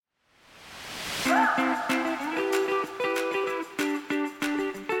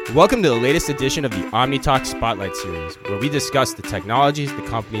Welcome to the latest edition of the OmniTalk Spotlight Series, where we discuss the technologies, the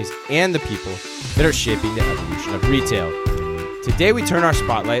companies, and the people that are shaping the evolution of retail. Today, we turn our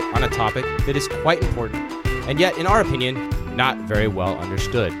spotlight on a topic that is quite important, and yet, in our opinion, not very well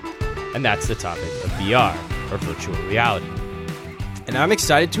understood. And that's the topic of VR, or virtual reality. And I'm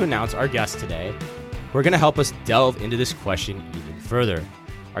excited to announce our guests today who are going to help us delve into this question even further.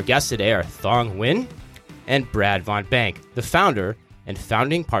 Our guests today are Thong Nguyen and Brad Von Bank, the founder and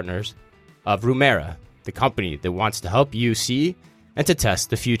founding partners of Roomera, the company that wants to help you see and to test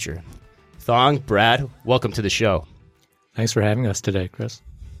the future. Thong, Brad, welcome to the show. Thanks for having us today, Chris.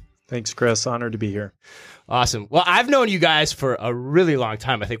 Thanks, Chris. Honored to be here. Awesome. Well, I've known you guys for a really long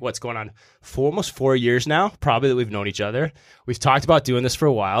time. I think what's going on for almost 4 years now, probably that we've known each other. We've talked about doing this for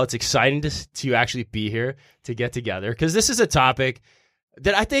a while. It's exciting to actually be here to get together because this is a topic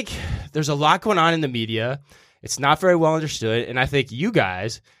that I think there's a lot going on in the media. It's not very well understood, and I think you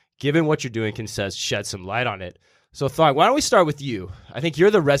guys, given what you're doing, can shed some light on it. So, Thong, why don't we start with you? I think you're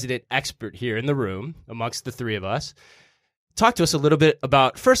the resident expert here in the room amongst the three of us. Talk to us a little bit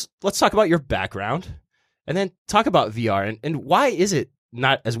about, first, let's talk about your background, and then talk about VR, and why is it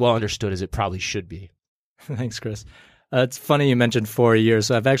not as well understood as it probably should be? Thanks, Chris. It's funny you mentioned 4 years.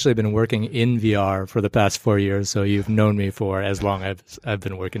 So I've actually been working in VR for the past 4 years. So you've known me for as long as I've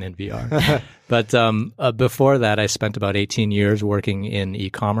been working in VR. But before that, I spent about 18 years working in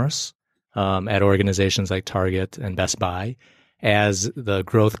e-commerce at organizations like Target and Best Buy as the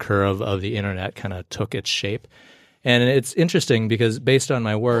growth curve of the internet kind of took its shape. And it's interesting because based on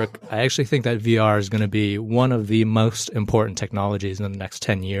my work, I actually think that VR is going to be one of the most important technologies in the next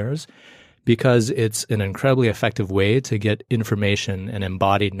 10 years. Because it's an incredibly effective way to get information and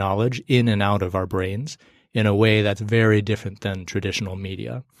embodied knowledge in and out of our brains in a way that's very different than traditional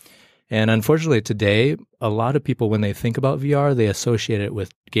media. And unfortunately today, a lot of people, when they think about VR, they associate it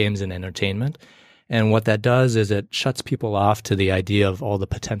with games and entertainment. And what that does is it shuts people off to the idea of all the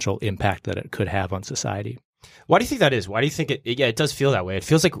potential impact that it could have on society. Why do you think that is? Why do you think it does feel that way? It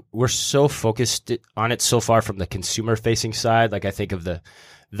feels like we're so focused on it so far from the consumer-facing side. Like I think of the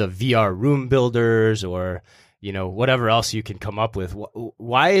VR room builders or, whatever else you can come up with.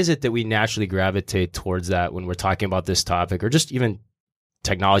 Why is it that we naturally gravitate towards that when we're talking about this topic or just even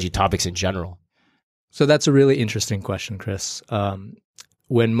technology topics in general? So that's a really interesting question, Chris.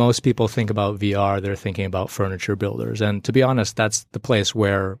 When most people think about VR, they're thinking about furniture builders. And to be honest, that's the place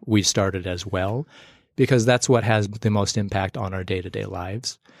where we started as well, because that's what has the most impact on our day-to-day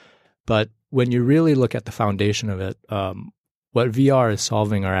lives. But when you really look at the foundation of it, what VR is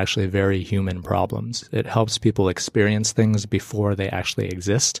solving are actually very human problems. It helps people experience things before they actually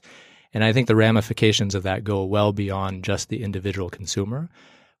exist. And I think the ramifications of that go well beyond just the individual consumer.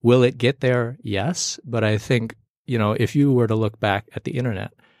 Will it get there? Yes. But I think, if you were to look back at the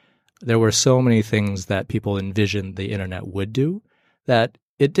internet, there were so many things that people envisioned the internet would do that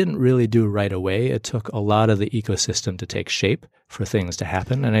it didn't really do right away. It took a lot of the ecosystem to take shape for things to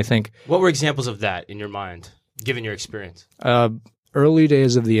happen. And I think... What were examples of that in your mind, given your experience? Early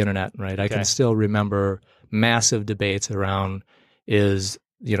days of the internet, right? Okay. I can still remember massive debates around, is,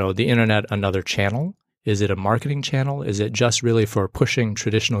 the internet another channel? Is it a marketing channel? Is it just really for pushing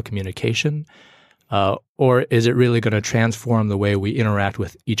traditional communication? Or is it really going to transform the way we interact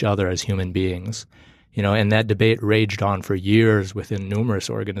with each other as human beings? And that debate raged on for years within numerous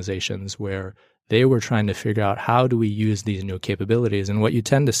organizations where they were trying to figure out how do we use these new capabilities. And what you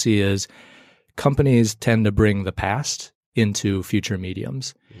tend to see is companies tend to bring the past into future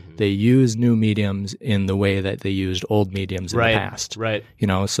mediums. Mm-hmm. They use new mediums in the way that they used old mediums in the past. Right.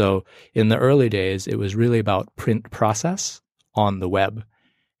 So in the early days, it was really about print process on the web.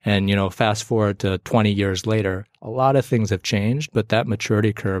 And, fast forward to 20 years later, a lot of things have changed, but that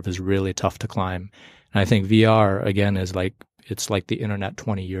maturity curve is really tough to climb. And I think VR, again, it's like the internet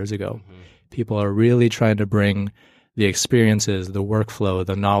 20 years ago. Mm-hmm. People are really trying to bring the experiences, the workflow,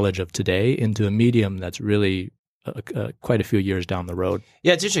 the knowledge of today into a medium that's really quite a few years down the road.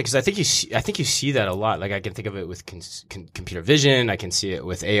 Yeah, it's interesting because I think you see that a lot. Like I can think of it with computer vision. I can see it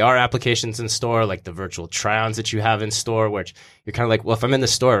with AR applications in store, like the virtual try-ons that you have in store, which you're kind of like, well, if I'm in the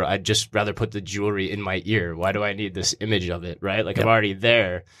store, I'd just rather put the jewelry in my ear. Why do I need this image of it, right? Like I'm already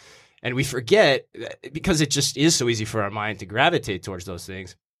there. And we forget, because it just is so easy for our mind to gravitate towards those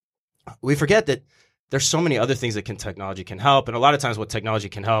things, we forget that there's so many other things that technology can help. And a lot of times what technology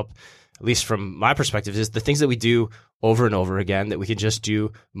can help, at least from my perspective, is the things that we do over and over again that we can just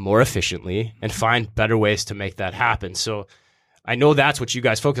do more efficiently and find better ways to make that happen. So I know that's what you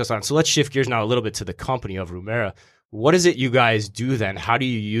guys focus on. So let's shift gears now a little bit to the company of Roomera. What is it you guys do then? How do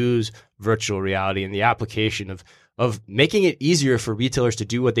you use virtual reality and the application of making it easier for retailers to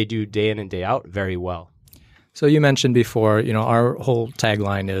do what they do day in and day out very well? So you mentioned before, our whole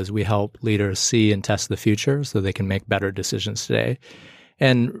tagline is we help leaders see and test the future so they can make better decisions today.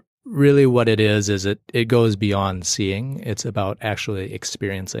 And really what it is it goes beyond seeing. It's about actually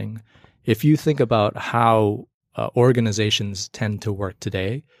experiencing. If you think about how organizations tend to work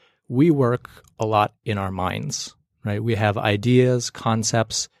today, we work a lot in our minds, right? We have ideas,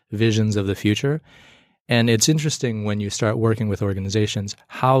 concepts, visions of the future. And it's interesting when you start working with organizations,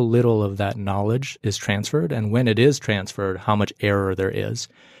 how little of that knowledge is transferred. And when it is transferred, how much error there is.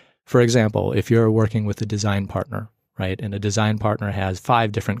 For example, if you're working with a design partner, right, and a design partner has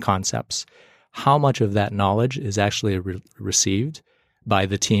 5 different concepts, how much of that knowledge is actually received by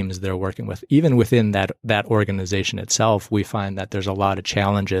the teams they're working with? Even within that organization itself, we find that there's a lot of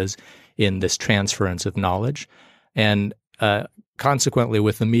challenges in this transference of knowledge. And consequently,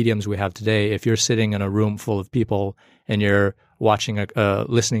 with the mediums we have today, if you're sitting in a room full of people and you're watching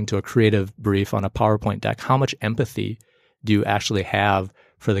listening to a creative brief on a PowerPoint deck, how much empathy do you actually have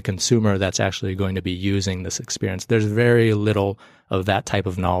for the consumer that's actually going to be using this experience? There's very little of that type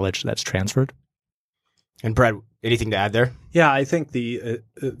of knowledge that's transferred. And Brad, anything to add there? Yeah, I think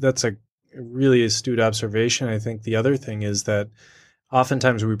that's a really astute observation. I think the other thing is that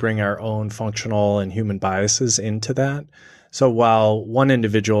oftentimes we bring our own functional and human biases into that. So while one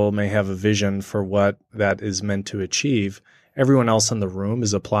individual may have a vision for what that is meant to achieve, everyone else in the room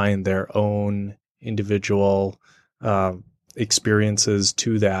is applying their own individual experiences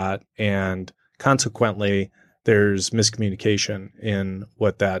to that. And consequently, there's miscommunication in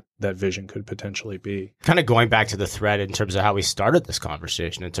what that vision could potentially be. Kind of going back to the thread in terms of how we started this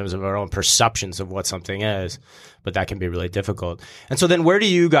conversation, in terms of our own perceptions of what something is, but that can be really difficult. And so then where do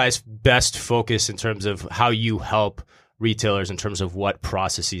you guys best focus in terms of how you help retailers in terms of what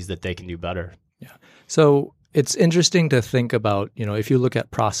processes that they can do better? Yeah. So it's interesting to think about, if you look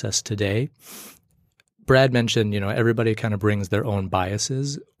at process today, Brad mentioned, everybody kind of brings their own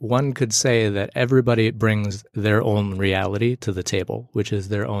biases. One could say that everybody brings their own reality to the table, which is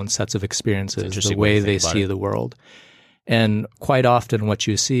their own sets of experiences, the way they see the world. And quite often what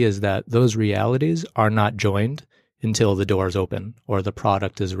you see is that those realities are not joined until the doors open or the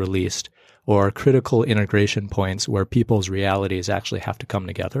product is released or critical integration points where people's realities actually have to come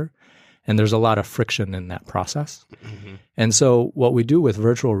together. And there's a lot of friction in that process. Mm-hmm. And so what we do with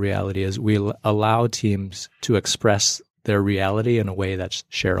virtual reality is we allow teams to express their reality in a way that's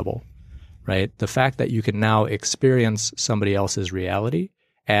shareable, right? The fact that you can now experience somebody else's reality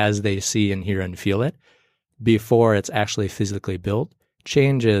as they see and hear and feel it before it's actually physically built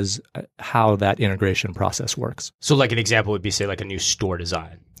changes how that integration process works. So like an example would be, say, like a new store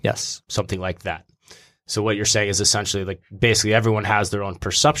design. Yes. Something like that. So what you're saying is essentially like basically everyone has their own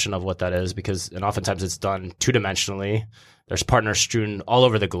perception of what that is and oftentimes it's done 2-dimensionally. There's partners strewn all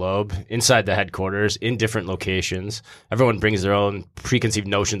over the globe, inside the headquarters, in different locations. Everyone brings their own preconceived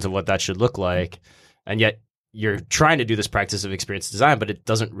notions of what that should look like. And yet you're trying to do this practice of experience design, but it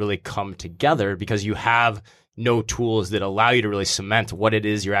doesn't really come together because you have no tools that allow you to really cement what it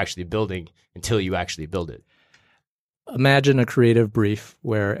is you're actually building until you actually build it. Imagine a creative brief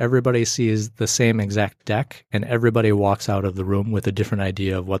where everybody sees the same exact deck and everybody walks out of the room with a different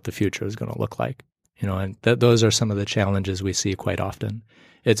idea of what the future is going to look like. And those are some of the challenges we see quite often.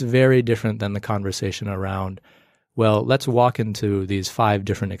 It's very different than the conversation around, well, let's walk into these 5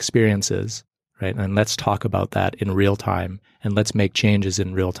 different experiences, right? And let's talk about that in real time and let's make changes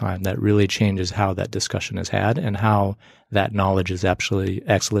in real time that really changes how that discussion is had and how that knowledge is actually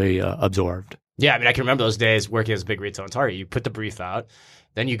absorbed. Yeah, I mean, I can remember those days working as a big retail in Target. You put the brief out,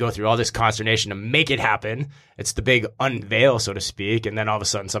 then you go through all this consternation to make it happen. It's the big unveil, so to speak. And then all of a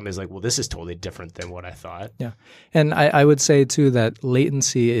sudden somebody's like, well, this is totally different than what I thought. Yeah. And I would say, too, that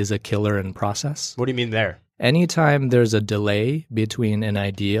latency is a killer in process. What do you mean there? Anytime there's a delay between an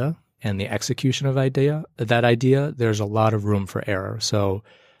idea and the execution of that idea, there's a lot of room for error. So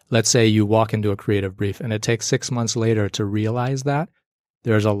let's say you walk into a creative brief and it takes 6 months later to realize that.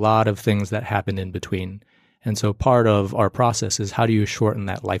 There's a lot of things that happen in between. And so part of our process is how do you shorten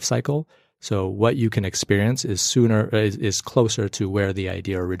that life cycle so what you can experience is closer to where the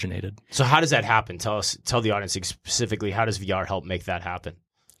idea originated. So how does that happen? Tell the audience specifically, how does VR help make that happen?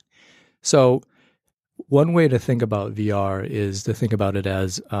 So one way to think about VR is to think about it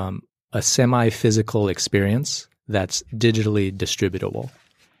as a semi-physical experience that's digitally distributable.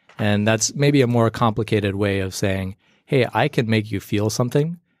 And that's maybe a more complicated way of saying, hey, I can make you feel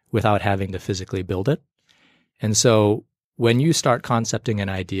something without having to physically build it. And so when you start concepting an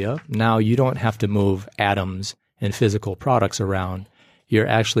idea, now you don't have to move atoms and physical products around, you're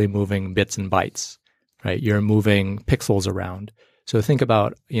actually moving bits and bytes, right? You're moving pixels around. So think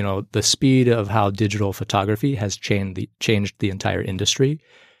about, the speed of how digital photography has changed the entire industry.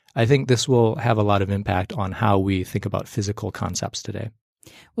 I think this will have a lot of impact on how we think about physical concepts today.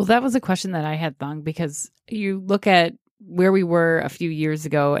 Well, that was a question that I had, Thong, because you look at where we were a few years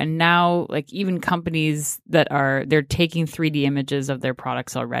ago, and now like even companies they're taking 3D images of their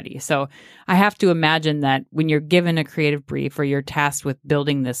products already. So I have to imagine that when you're given a creative brief or you're tasked with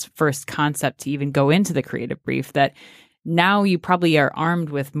building this first concept to even go into the creative brief, that now you probably are armed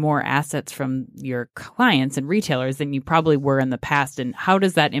with more assets from your clients and retailers than you probably were in the past. And how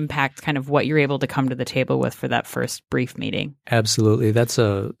does that impact kind of what you're able to come to the table with for that first brief meeting? Absolutely. That's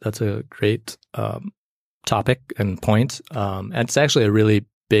a great topic and point. And it's actually a really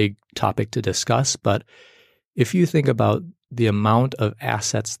big topic to discuss. But if you think about the amount of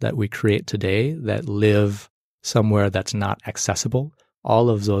assets that we create today that live somewhere that's not accessible, all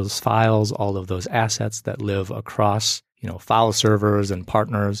of those files, all of those assets that live across, file servers and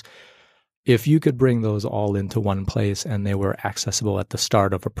partners, if you could bring those all into one place and they were accessible at the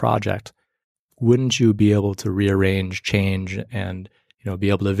start of a project, wouldn't you be able to rearrange, change, and be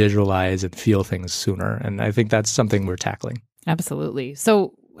able to visualize and feel things sooner? And I think that's something we're tackling. Absolutely.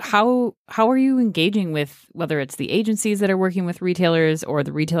 So how are you engaging with, whether it's the agencies that are working with retailers or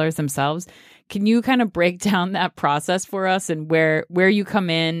the retailers themselves? Can you kind of break down that process for us and where you come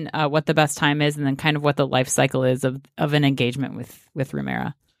in, what the best time is, and then kind of what the life cycle is of an engagement with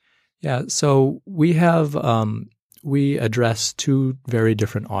Roomera? Yeah. So we have we address two very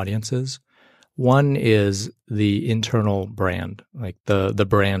different audiences. One is the internal brand, like the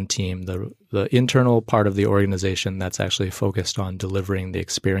brand team, the internal part of the organization that's actually focused on delivering the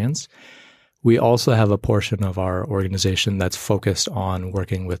experience. We also have a portion of our organization that's focused on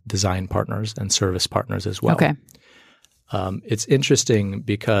working with design partners and service partners as well. Okay. It's interesting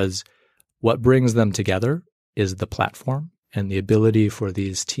because what brings them together is the platform and the ability for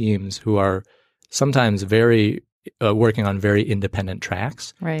these teams who are sometimes very working on very independent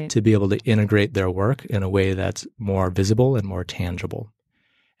tracks, right, to be able to integrate their work in a way that's more visible and more tangible.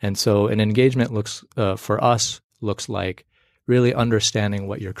 And so an engagement looks like really understanding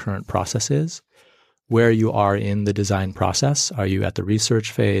what your current process is, where you are in the design process. Are you at the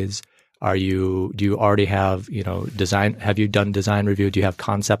research phase? Do you already have, design? Have you done design review? Do you have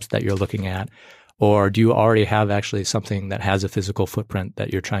concepts that you're looking at? Or do you already have actually something that has a physical footprint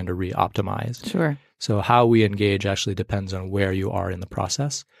that you're trying to re-optimize? Sure. So how we engage actually depends on where you are in the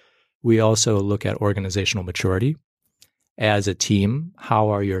process. We also look at organizational maturity. As a team, how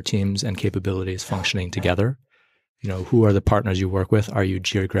are your teams and capabilities functioning together? Who are the partners you work with? Are you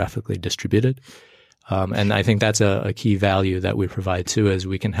geographically distributed? And I think that's a key value that we provide too, is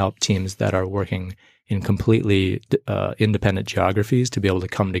we can help teams that are working in completely independent geographies to be able to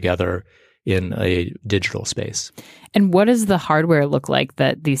come together in a digital space. And what does the hardware look like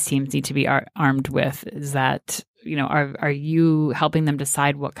that these teams need to be armed with? Is that, are you helping them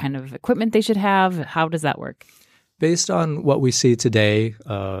decide what kind of equipment they should have? How does that work? Based on what we see today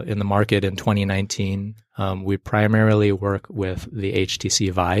in the market in 2019, we primarily work with the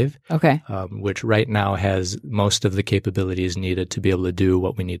HTC Vive, okay, which right now has most of the capabilities needed to be able to do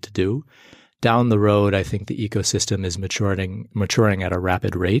what we need to do. Down the road, I think the ecosystem is maturing at a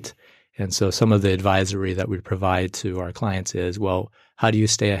rapid rate. And so some of the advisory that we provide to our clients is, well, how do you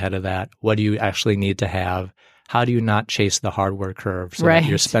stay ahead of that? What do you actually need to have? How do you not chase the hardware curve so that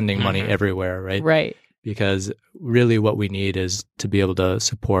you're spending money everywhere, right? Right. Because really what we need is to be able to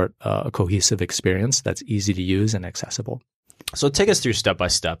support a cohesive experience that's easy to use and accessible. So take us through step by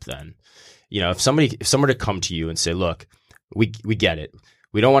step then. If someone to come to you and say, look, we get it.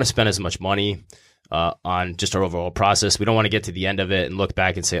 We don't want to spend as much money on just our overall process. We don't want to get to the end of it and look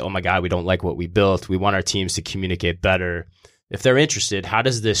back and say, oh my God, we don't like what we built. We want our teams to communicate better. If they're interested, how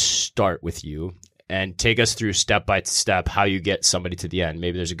does this start with you? And take us through step by step how you get somebody to the end.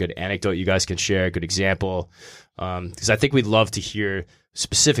 Maybe there's a good anecdote you guys can share, a good example. Because I think we'd love to hear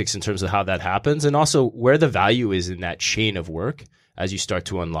specifics in terms of how that happens and also where the value is in that chain of work as you start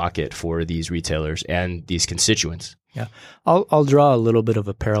to unlock it for these retailers and these constituents. Yeah, I'll draw a little bit of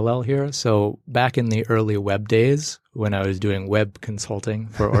a parallel here. So back in the early web days, when I was doing web consulting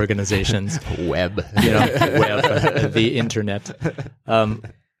for organizations, the internet.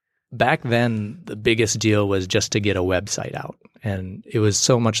 Back then, the biggest deal was just to get a website out, and it was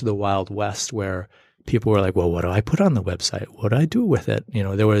so much the Wild West where people were like, "Well, what do I put on the website? What do I do with it?"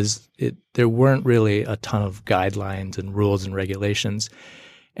 There weren't really a ton of guidelines and rules and regulations,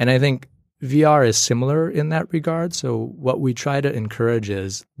 and I think VR is similar in that regard. So what we try to encourage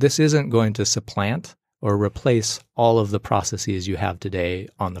is this isn't going to supplant or replace all of the processes you have today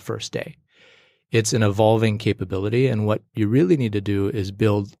on the first day. It's an evolving capability, and what you really need to do is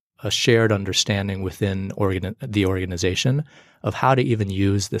build a shared understanding within the organization of how to even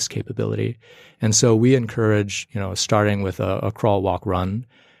use this capability. And so we encourage, starting with a crawl, walk, run,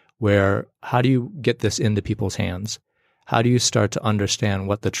 where how do you get this into people's hands? How do you start to understand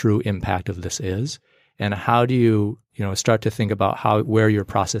what the true impact of this is? And how do you, start to think about where your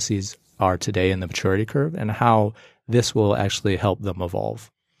processes are today in the maturity curve and how this will actually help them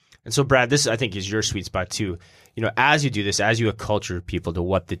evolve? And so, Brad, this I think is your sweet spot too. As you do this, as you acculture people to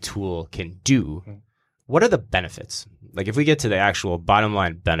what the tool can do, what are the benefits? Like, if we get to the actual bottom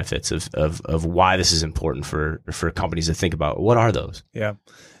line benefits of why this is important for companies to think about, what are those? Yeah.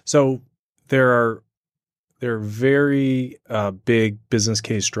 So there are very big business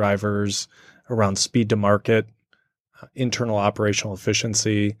case drivers around speed to market, internal operational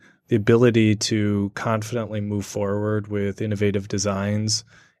efficiency, the ability to confidently move forward with innovative designs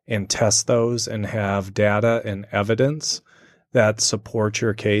and test those and have data and evidence that support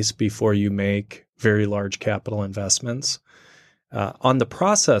your case before you make very large capital investments. On the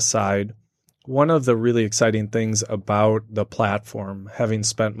process side, one of the really exciting things about the platform, having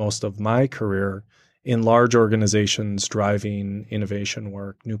spent most of my career in large organizations driving innovation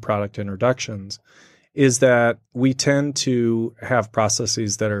work, new product introductions, is that we tend to have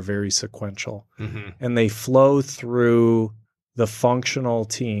processes that are very sequential, and they flow through the functional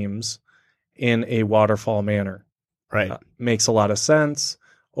teams in a waterfall manner. Right. Makes a lot of sense.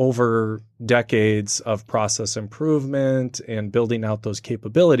 Over decades of process improvement and building out those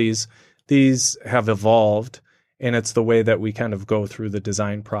capabilities, these have evolved, and it's the way that we kind of go through the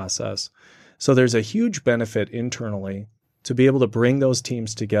design process. So there's a huge benefit internally to be able to bring those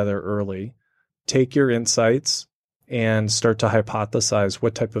teams together early, take your insights, and start to hypothesize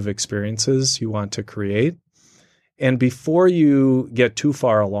what type of experiences you want to create. And before you get too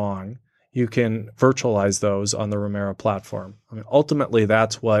far along, you can virtualize those on the Roomera platform. I mean, ultimately,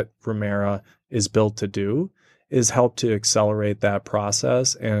 that's what Roomera is built to do, is help to accelerate that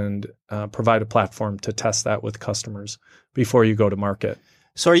process and provide a platform to test that with customers before you go to market.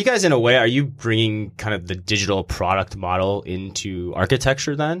 So are you guys, in a way, are you bringing kind of the digital product model into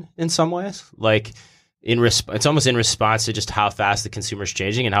architecture then in some ways? Like, it's almost in response to just how fast the consumer is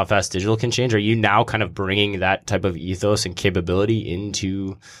changing and how fast digital can change. Are you now kind of bringing that type of ethos and capability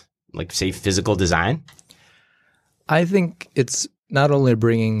into, like, say, physical design? I think it's not only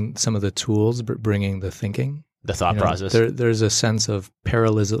bringing some of the tools, but bringing the thinking. The thought process. There's a sense of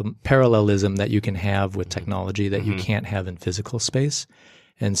parallelism that you can have with technology that you can't have in physical space.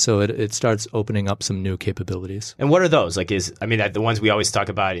 And so it starts opening up some new capabilities. And what are those? Like, the ones we always talk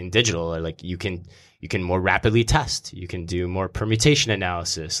about in digital are like you can more rapidly test. You can do more permutation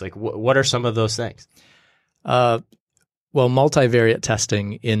analysis. Like, what are some of those things? Well, multivariate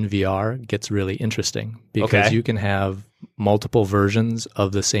testing in VR gets really interesting because you can have multiple versions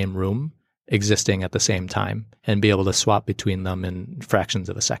of the same room existing at the same time and be able to swap between them in fractions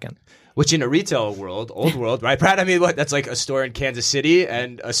of a second. Which in a retail world, old world, right, Brad? I mean, that's like a store in Kansas City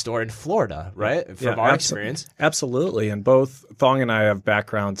and a store in Florida, right? From our experience. Absolutely. And both Thong and I have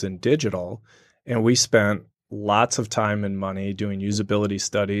backgrounds in digital, and we spent lots of time and money doing usability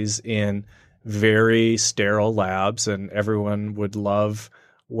studies in very sterile labs, and everyone would love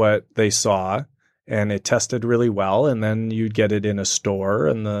what they saw. And it tested really well, and then you'd get it in a store,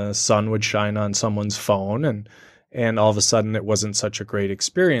 and the sun would shine on someone's phone, and all of a sudden it wasn't such a great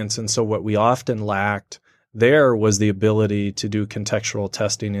experience. And so what we often lacked there was the ability to do contextual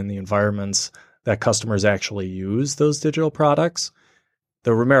testing in the environments that customers actually use those digital products.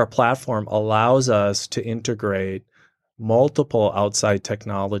 The Roomera platform allows us to integrate multiple outside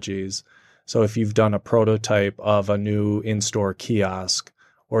technologies. So if you've done a prototype of a new in-store kiosk,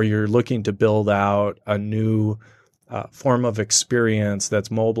 or you're looking to build out a new form of experience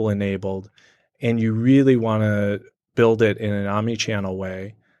that's mobile enabled, and you really want to build it in an omni-channel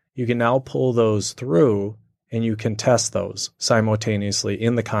way, you can now pull those through and you can test those simultaneously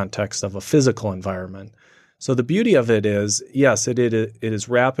in the context of a physical environment. So the beauty of it is, yes, it is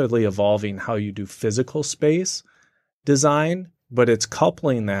rapidly evolving how you do physical space design, but it's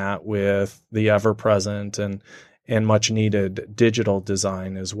coupling that with the ever-present and much needed digital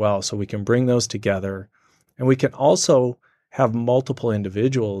design as well. So we can bring those together, and we can also have multiple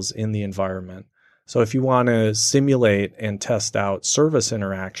individuals in the environment. So if you want to simulate and test out service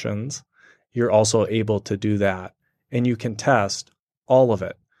interactions, you're also able to do that, and you can test all of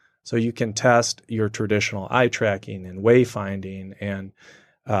it. So you can test your traditional eye tracking and wayfinding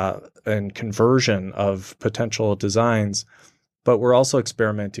and conversion of potential designs. but we're also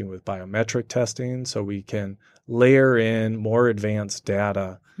experimenting with biometric testing so we can layer in more advanced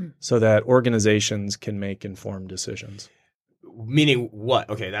data so that organizations can make informed decisions. Meaning what?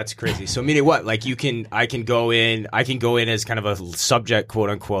 Okay, that's crazy. So meaning what? Like I can go in as kind of a subject, quote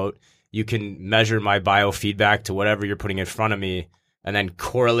unquote. You can measure my biofeedback to whatever you're putting in front of me and then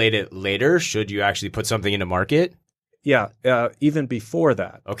correlate it later should you actually put something into market? Yeah, even before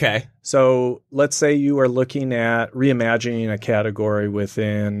that. Okay. So let's say you are looking at reimagining a category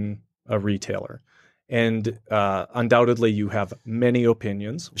within a retailer. And undoubtedly, you have many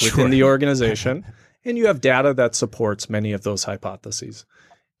opinions within the organization, and you have data that supports many of those hypotheses.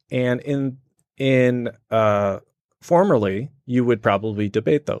 And formerly, you would probably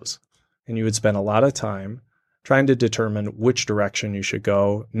debate those, and you would spend a lot of time trying to determine which direction you should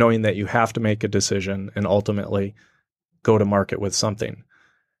go, knowing that you have to make a decision and ultimately go to market with something.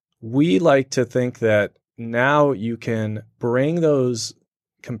 We like to think that now you can bring those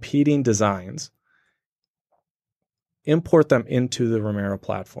competing designs, import them into the Roomera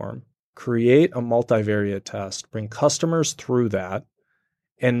platform, create a multivariate test, bring customers through that,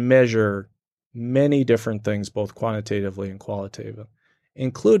 and measure many different things, both quantitatively and qualitatively,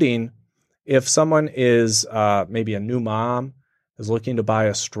 including if someone is maybe a new mom, is looking to buy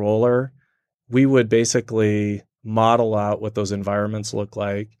a stroller, we would basically model out what those environments look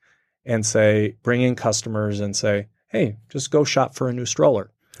like and say, bring in customers and say, hey, just go shop for a new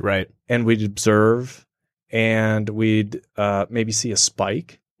stroller. Right. And we'd observe and we'd maybe see a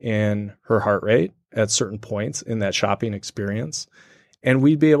spike in her heart rate at certain points in that shopping experience. And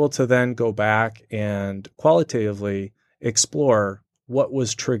we'd be able to then go back and qualitatively explore what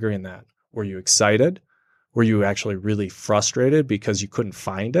was triggering that. Were you excited? Were you actually really frustrated because you couldn't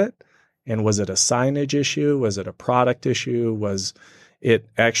find it? And was it a signage issue? Was it a product issue? Was it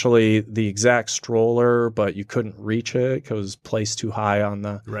actually the exact stroller, but you couldn't reach it because it was placed too high on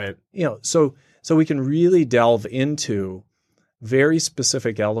the right? So we can really delve into very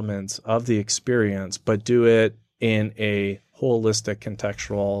specific elements of the experience, but do it in a holistic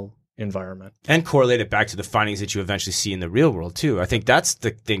contextual environment. And correlate it back to the findings that you eventually see in the real world too. I think that's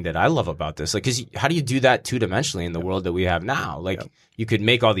the thing that I love about this. Like, cause how do you do that two-dimensionally in the world that we have now? Like you could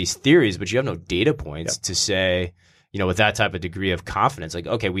make all these theories, but you have no data points to say, with that type of degree of confidence, like,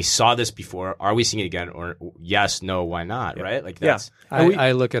 okay, we saw this before. Are we seeing it again? Or yes, no, why not? Yeah. Right? Like that's,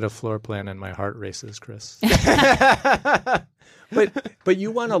 I look at a floor plan and my heart races, Chris. But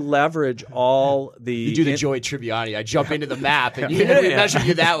you want to leverage all the... You do the Joey Tribbiani. I jump into the map and we measure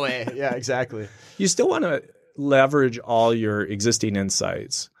you that way. Yeah, exactly. You still want to leverage all your existing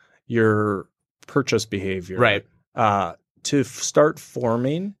insights, your purchase behavior. Right. To start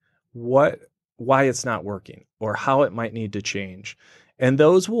forming why it's not working or how it might need to change. And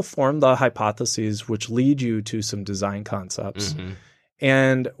those will form the hypotheses which lead you to some design concepts. Mm-hmm.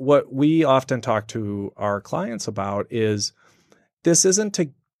 And what we often talk to our clients about is this isn't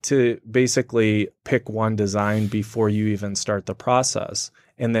to basically pick one design before you even start the process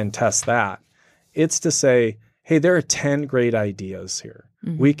and then test that. It's to say, hey, there are 10 great ideas here.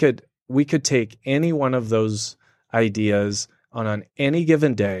 Mm-hmm. We could take any one of those ideas on any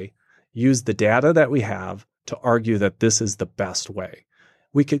given day, use the data that we have to argue that this is the best way.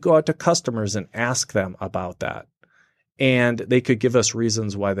 We could go out to customers and ask them about that. And they could give us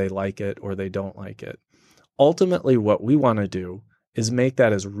reasons why they like it or they don't like it. Ultimately, what we want to do is make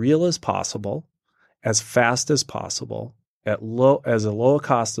that as real as possible, as fast as possible, as low a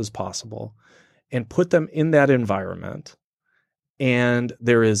cost as possible, and put them in that environment. And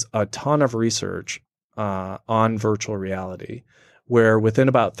there is a ton of research on virtual reality where within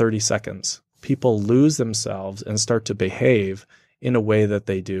about 30 seconds, people lose themselves and start to behave in a way that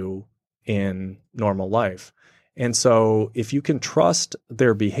they do in normal life. And so if you can trust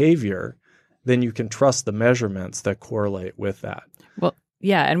their behavior, then you can trust the measurements that correlate with that. Well,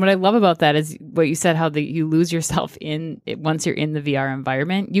 yeah. And what I love about that is what you said, how you lose yourself in it once you're in the VR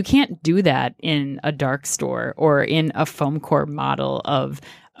environment. You can't do that in a dark store or in a foam core model of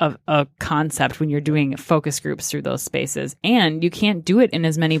a concept when you're doing focus groups through those spaces. And you can't do it in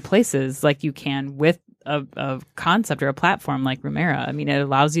as many places like you can with a concept or a platform like Roomera. I mean, it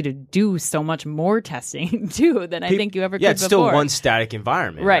allows you to do so much more testing too than I think you ever could before. Yeah, it's still one static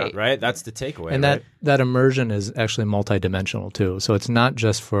environment, right? That's the takeaway. And that immersion is actually multidimensional too. So it's not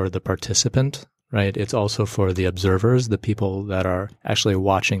just for the participant, right? It's also for the observers, the people that are actually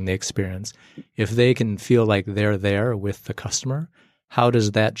watching the experience. If they can feel like they're there with the customer, how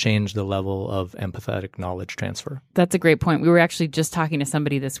does that change the level of empathetic knowledge transfer? That's a great point. We were actually just talking to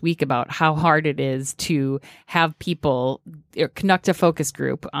somebody this week about how hard it is to have people conduct a focus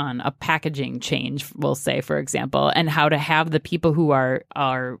group on a packaging change, we'll say, for example, and how to have the people who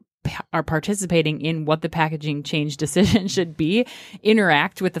are participating in what the packaging change decision should be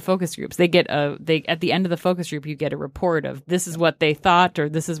interact with the focus groups. They at the end of the focus group, you get a report of this is what they thought or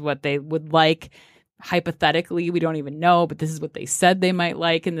this is what they would like. Hypothetically, we don't even know, but this is what they said they might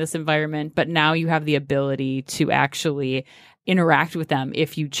like in this environment. But now you have the ability to actually interact with them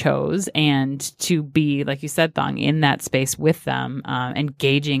if you chose, and to be, like you said, Thong, in that space with them,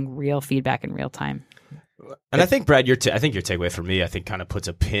 engaging real feedback in real time. And I think, Brad, I think your takeaway for me, I think, kind of puts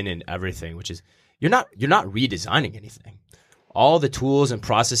a pin in everything, which is you're not redesigning anything. All the tools and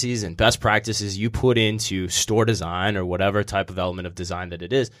processes and best practices you put into store design or whatever type of element of design that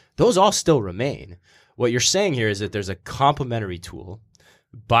it is, those all still remain. What you're saying here is that there's a complementary tool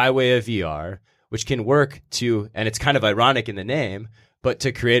by way of VR, which can work to, and it's kind of ironic in the name, but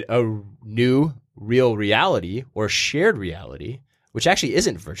to create a new real reality or shared reality, which actually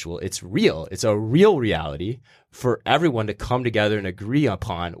isn't virtual. It's real. It's a real reality for everyone to come together and agree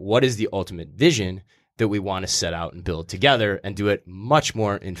upon what is the ultimate vision that we want to set out and build together, and do it much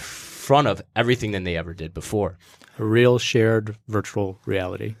more in front of everything than they ever did before. A real shared virtual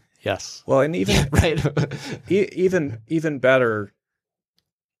reality. Yes. Well, and even Right. even better,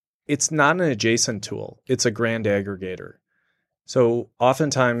 it's not an adjacent tool. It's a grand aggregator. So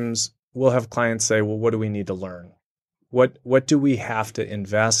oftentimes we'll have clients say, well, what do we need to learn? What do we have to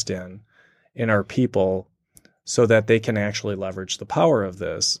invest in our people so that they can actually leverage the power of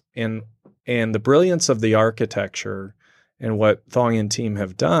this? And the brilliance of the architecture and what Thong and team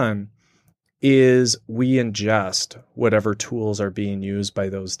have done is we ingest whatever tools are being used by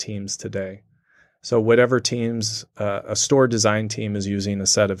those teams today. So whatever teams, a store design team is using a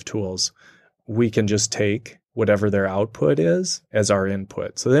set of tools, we can just take whatever their output is as our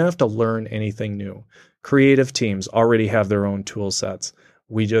input. So they don't have to learn anything new. Creative teams already have their own tool sets.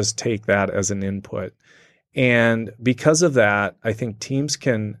 We just take that as an input. And because of that, I think teams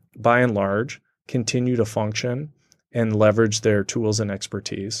can, by and large, continue to function and leverage their tools and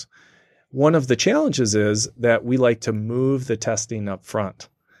expertise. One of the challenges is that we like to move the testing up front.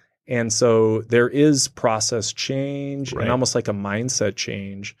 And so there is process change and almost like a mindset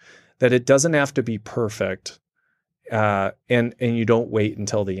change, that it doesn't have to be perfect, and you don't wait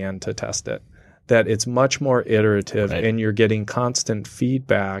until the end to test it. That it's much more iterative, and you're getting constant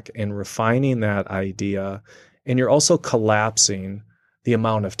feedback and refining that idea. And you're also collapsing the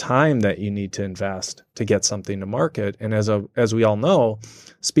amount of time that you need to invest to get something to market. And as we all know,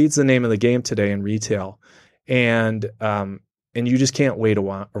 speed's the name of the game today in retail. And you just can't wait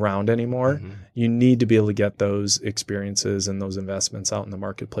around anymore. Mm-hmm. You need to be able to get those experiences and those investments out in the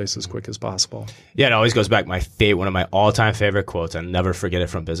marketplace as quick as possible. Yeah, it always goes back. One of my all-time favorite quotes, I'll never forget it,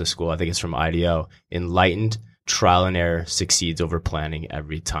 from business school. I think it's from IDEO. Enlightened trial and error succeeds over planning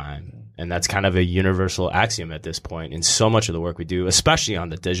every time. And that's kind of a universal axiom at this point in so much of the work we do, especially on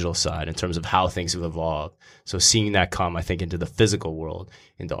the digital side in terms of how things have evolved. So seeing that come, I think, into the physical world,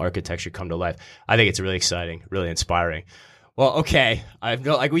 into architecture come to life, I think it's really exciting, really inspiring. Well, okay.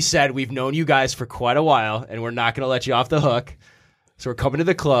 Like we said, we've known you guys for quite a while, and we're not going to let you off the hook. So we're coming to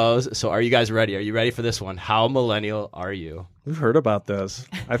the close. So are you guys ready? Are you ready for this one? How millennial are you? We've heard about this.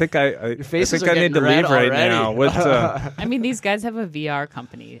 I think I need to getting leave red right already. now. I mean, these guys have a VR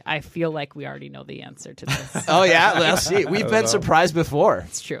company. I feel like we already know the answer to this. Oh, yeah? Let's see. We've been surprised before.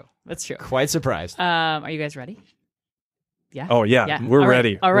 It's true. That's true. Quite surprised. Are you guys ready? Yeah? Oh, yeah. We're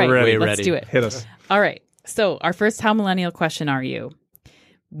ready. All right. We're ready. Let's do it. Hit us. All right. So our first how millennial question are you?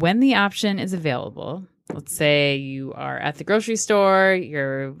 When the option is available, let's say you are at the grocery store,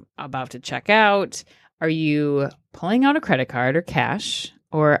 you're about to check out, are you pulling out a credit card or cash,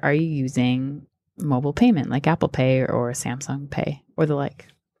 or are you using mobile payment like Apple Pay or Samsung Pay or the like?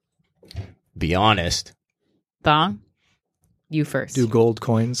 Be honest. Thong, you first. Do gold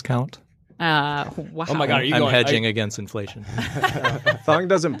coins count? Wow. Oh my God, I'm hedging against inflation. Thong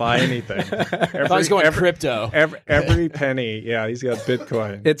doesn't buy anything. Thong's going crypto. Every penny. Yeah, he's got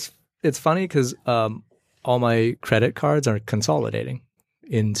Bitcoin. It's funny because all my credit cards are consolidating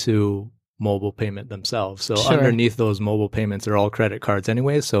into mobble payment themselves. So underneath those mobile payments are all credit cards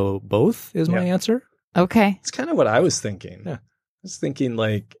anyway. So both is my answer. Okay. It's kind of what I was thinking. Yeah. I was thinking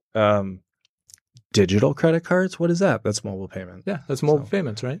like digital credit cards. What is that? That's mobile payment. Yeah, that's mobile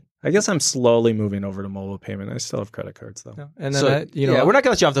payments, right? I guess I'm slowly moving over to mobile payment. I still have credit cards though. Yeah. And then we're not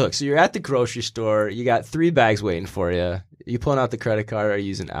gonna let you off the hook. So you're at the grocery store. You got 3 bags waiting for you. You pulling out the credit card or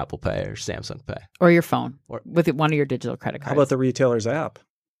using Apple Pay or Samsung Pay? Or your phone Or- with one of your digital credit cards. How about the retailer's app?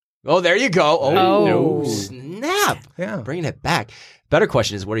 Oh, there you go. Oh, Oh. snap. Yeah. Bringing it back. Better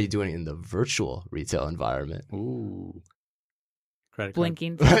question is, what are you doing in the virtual retail environment? Ooh. Credit card.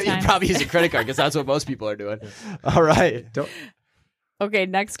 blinking 3 You times? probably use a credit card because that's what most people are doing. All right. Okay,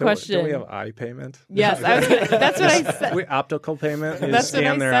 next Don't question. we have eye payment? Yes, that's what I said. Optical payment. You That's scan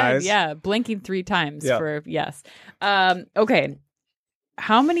what I their said. eyes. Yeah, blinking 3 times Yeah. for yes. Okay,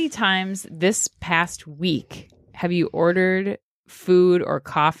 how many times this past week have you ordered food or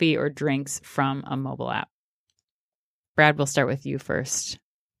coffee or drinks from a mobile app? Brad, we'll start with you first.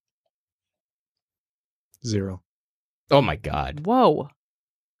 0. Oh, my God. Whoa.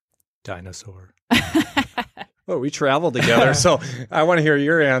 Dinosaur. Well, we travel together, so I want to hear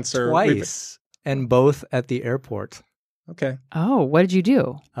your answer. Twice. And both at the airport. Okay. Oh, what did you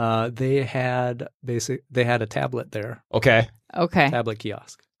do? They had a tablet there. Okay. Okay. Tablet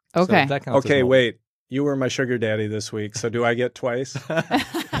kiosk. Okay. So that counts as Okay, mobile. wait. You were my sugar daddy this week, so do I get twice?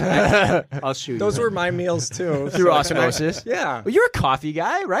 I'll shoot you. Those were my meals too. Through osmosis. Yeah. Well, you're a coffee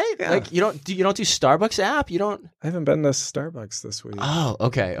guy, right? Yeah. Like you don't do Starbucks app? You don't. I haven't been to Starbucks this week. Oh,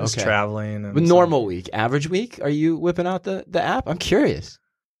 okay. I was Okay. traveling. And But normal week, average week, are you whipping out the app? I'm curious.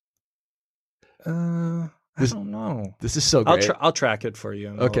 I don't know. This is so great. I'll track it for you.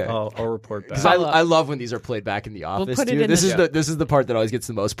 And Okay. I'll report back. Because I love when these are played back in the office. put it too. in This the- is this is the part that always gets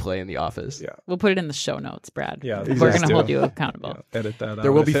the most play in the office. Yeah. We'll put it in the show notes, Brad. Yeah, We're please going to do. hold you accountable. Yeah, edit that out.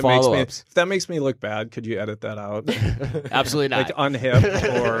 There will be If it makes me- follow-ups. If that makes me look bad, could you edit that out? Absolutely not. Like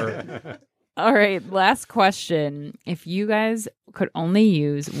unhip or All right, last question. If you guys could only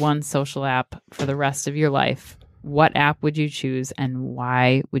use one social app for the rest of your life, what app would you choose and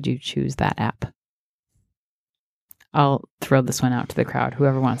why would you choose that app? I'll throw this one out to the crowd.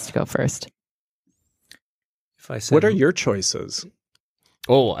 Whoever wants to go first. If I said, what are your choices?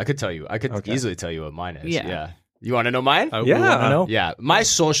 Oh, I could tell you. I could Okay. easily tell you what mine is. Yeah. Yeah. You want to know mine? I Yeah. want to know. Yeah. My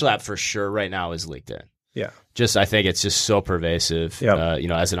social app for sure right now is LinkedIn. Yeah. I think it's just so pervasive, Yep.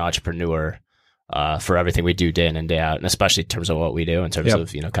 As an entrepreneur, for everything we do day in and day out, and especially in terms of what we do, in terms Yep.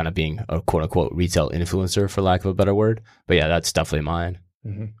 of, kind of being a quote unquote retail influencer, for lack of a better word. But yeah, that's definitely mine.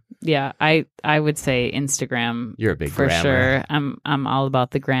 Mm-hmm. Yeah, I would say Instagram. You're a big for grammer. sure. I'm all about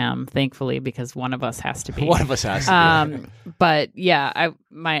the gram, thankfully, because one of us has to be. One of us has to be. But yeah,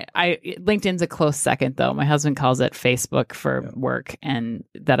 LinkedIn's a close second though. My husband calls it Facebook for work, and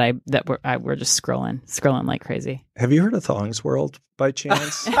we're just scrolling like crazy. Have you heard of Thong's World by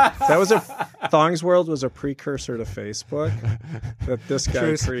chance? Thong's World was a precursor to Facebook that this guy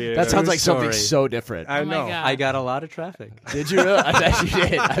True. created. That sounds like something story. so different. I Oh my know. God. I got a lot of traffic. Did you really? I bet you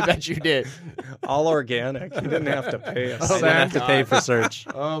did. I bet you did. All organic. You didn't have to pay us. I didn't have to pay for search.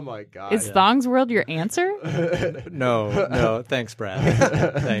 Oh my god. Is Thong's World your answer? No. Thanks, Brad.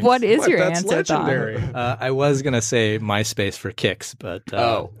 Thanks. What is your That's answer, Thong? legendary. I was gonna say MySpace for kicks, but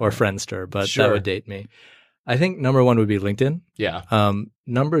or Friendster, but Sure. that would date me. I think number one would be LinkedIn. Yeah.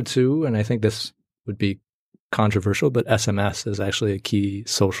 Number two, and I think this would be controversial, but SMS is actually a key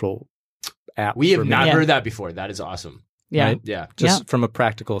social app. We have for me. not Yeah. heard that before. That is awesome. Yeah. Right? Yeah. Just from a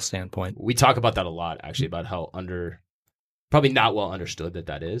practical standpoint. We talk about that a lot, actually, about how probably not well understood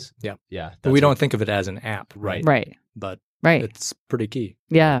that is. Yeah. Yeah. But we don't think of it as an app, Right. Right. But Right. it's pretty key.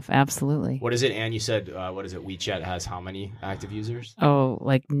 Yeah, absolutely. What is it? And you said, what is it? WeChat has how many active users? Oh,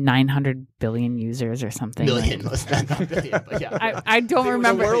 like 900 billion users or something. Million. Not billion, but yeah. I don't The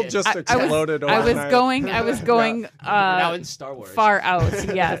remember. The world just I was- exploded I was overnight. going We're now in Star Wars. far out,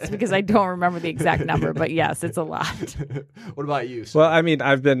 yes, because I don't remember the exact number, but yes, it's a lot. What about you? Well, I mean,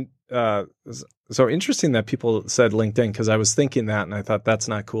 I've been so interesting that people said LinkedIn because I was thinking that and I thought that's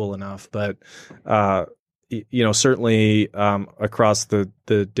not cool enough. But certainly across the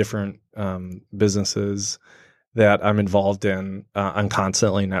different businesses that I'm involved in, I'm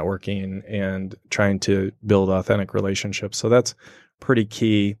constantly networking and trying to build authentic relationships. So that's pretty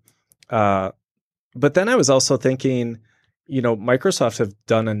key. But then I was also thinking, Microsoft have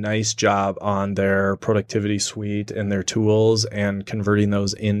done a nice job on their productivity suite and their tools and converting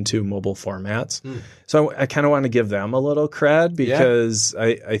those into mobile formats. So I kind of want to give them a little cred because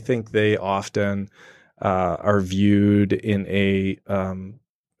I think they often are viewed in a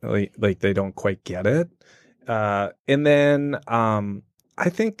like they don't quite get it. And then I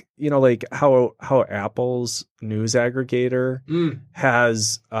think like how Apple's news aggregator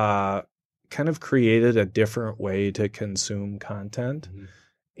has kind of created a different way to consume content.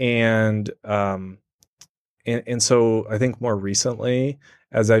 And so I think more recently,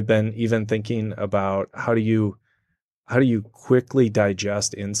 as I've been even thinking about how do you quickly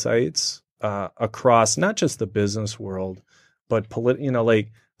digest insights across not just the business world, but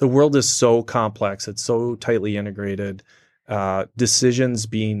like the world is so complex. It's so tightly integrated. Decisions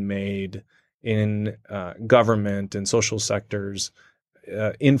being made in government and social sectors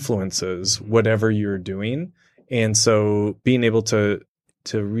influences whatever you're doing. And so being able to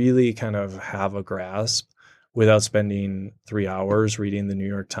really kind of have a grasp without spending 3 hours reading the New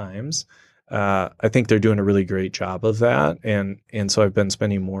York Times, I think they're doing a really great job of that. And so I've been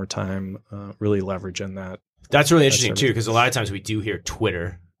spending more time really leveraging that. That's really interesting too, because a lot of times we do hear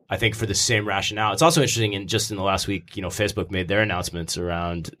Twitter, I think, for the same rationale. It's also interesting in the last week, Facebook made their announcements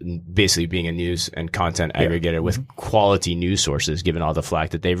around basically being a news and content aggregator with quality news sources, given all the flack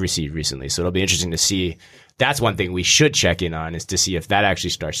that they've received recently. So it'll be interesting to see. That's one thing we should check in on, is to see if that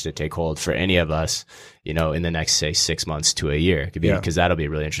actually starts to take hold for any of us, in the next, say, 6 months to a year. It could be, because that'll be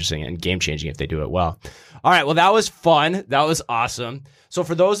really interesting and game changing if they do it well. All right. Well, that was fun. That was awesome. So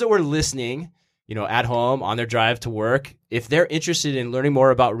for those that were listening, at home, on their drive to work, if they're interested in learning more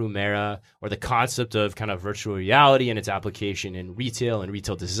about Roomera or the concept of kind of virtual reality and its application in retail and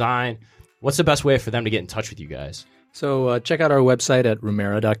retail design, what's the best way for them to get in touch with you guys? So check out our website at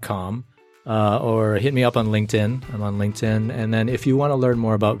roomera.com or hit me up on LinkedIn. I'm on LinkedIn. And then if you want to learn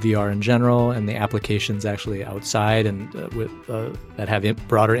more about VR in general and the applications actually outside and that have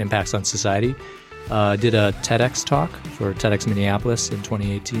broader impacts on society, did a TEDx talk for TEDx Minneapolis in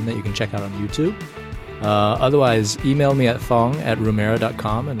 2018 that you can check out on YouTube. Otherwise, email me at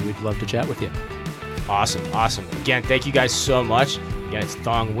thong@roomera.com, and we'd love to chat with you. Awesome. Again, thank you guys so much. Again, it's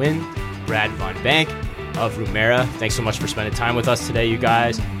Thong Nguyen, Brad Von Bank of Roomera. Thanks so much for spending time with us today, you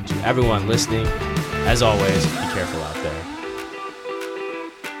guys. To everyone listening, as always, be careful out there.